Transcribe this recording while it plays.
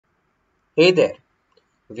Hey there,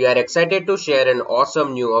 we are excited to share an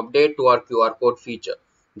awesome new update to our QR code feature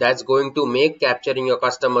that's going to make capturing your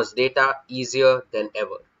customers' data easier than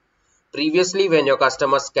ever. Previously, when your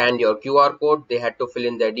customers scanned your QR code, they had to fill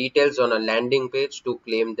in their details on a landing page to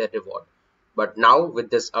claim their reward. But now, with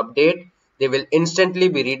this update, they will instantly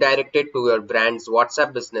be redirected to your brand's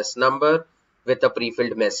WhatsApp business number with a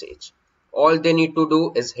pre-filled message. All they need to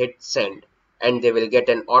do is hit send, and they will get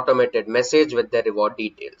an automated message with their reward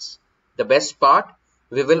details. The best part,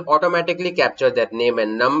 we will automatically capture their name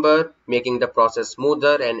and number, making the process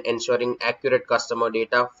smoother and ensuring accurate customer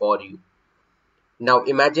data for you. Now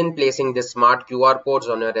imagine placing these smart QR codes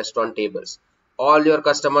on your restaurant tables. All your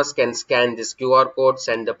customers can scan this QR code,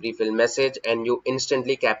 send the pre-filled message, and you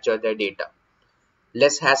instantly capture their data.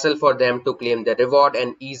 Less hassle for them to claim the reward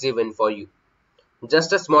and easy win for you.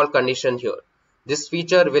 Just a small condition here. This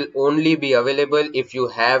feature will only be available if you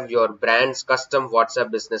have your brand's custom WhatsApp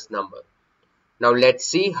business number. Now let's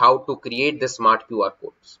see how to create the smart QR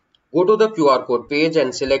codes. Go to the QR code page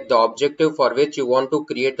and select the objective for which you want to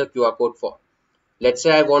create the QR code for. Let's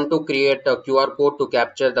say I want to create a QR code to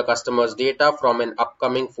capture the customer's data from an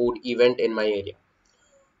upcoming food event in my area.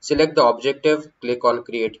 Select the objective, click on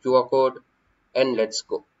create QR code, and let's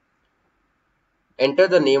go. Enter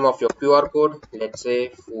the name of your QR code, let's say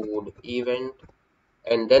food event,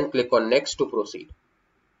 and then click on next to proceed.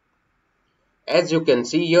 As you can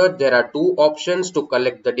see here, there are two options to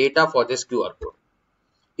collect the data for this QR code.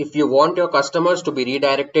 If you want your customers to be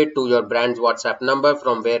redirected to your brand's WhatsApp number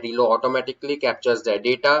from where Reelo automatically captures their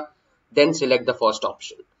data, then select the first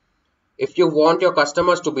option. If you want your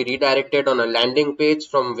customers to be redirected on a landing page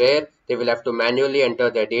from where they will have to manually enter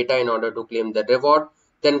their data in order to claim the reward,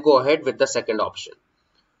 then go ahead with the second option.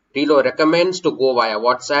 Reelo recommends to go via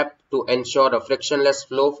WhatsApp to ensure a frictionless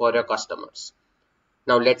flow for your customers.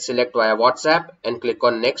 Now let's select via WhatsApp and click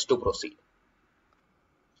on next to proceed.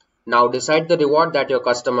 Now decide the reward that your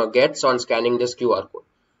customer gets on scanning this QR code.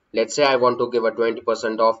 Let's say I want to give a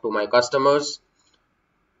 20% off to my customers.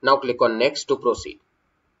 Now click on next to proceed.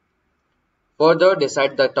 Further,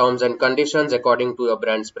 decide the terms and conditions according to your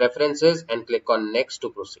brand's preferences and click on next to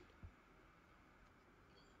proceed.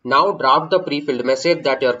 Now draft the pre-filled message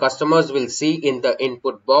that your customers will see in the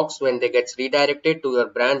input box when they get redirected to your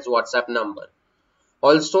brand's WhatsApp number.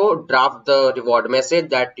 Also, draft the reward message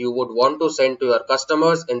that you would want to send to your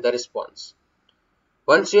customers in the response.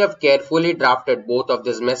 Once you have carefully drafted both of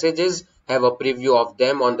these messages, have a preview of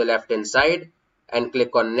them on the left hand side and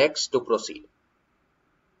click on next to proceed.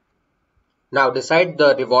 Now decide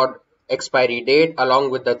the reward expiry date along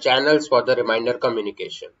with the channels for the reminder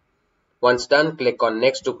communication. Once done, click on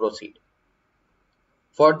next to proceed.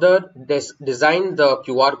 Further, design the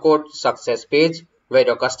QR code success page where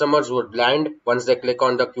your customers would land once they click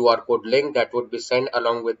on the QR code link that would be sent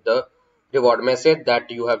along with the reward message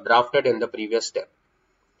that you have drafted in the previous step.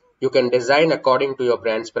 You can design according to your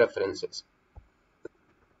brand's preferences.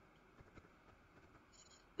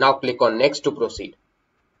 Now click on next to proceed.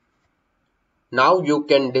 Now you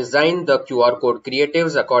can design the QR code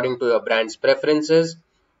creatives according to your brand's preferences.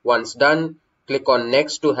 Once done, click on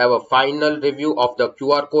next to have a final review of the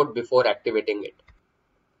QR code before activating it.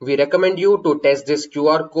 We recommend you to test this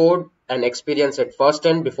QR code and experience it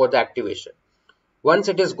firsthand before the activation. Once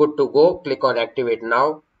it is good to go, click on activate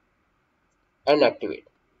now and activate.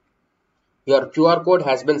 Your QR code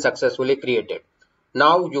has been successfully created.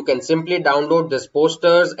 Now you can simply download these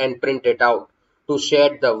posters and print it out to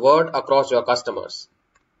share the word across your customers.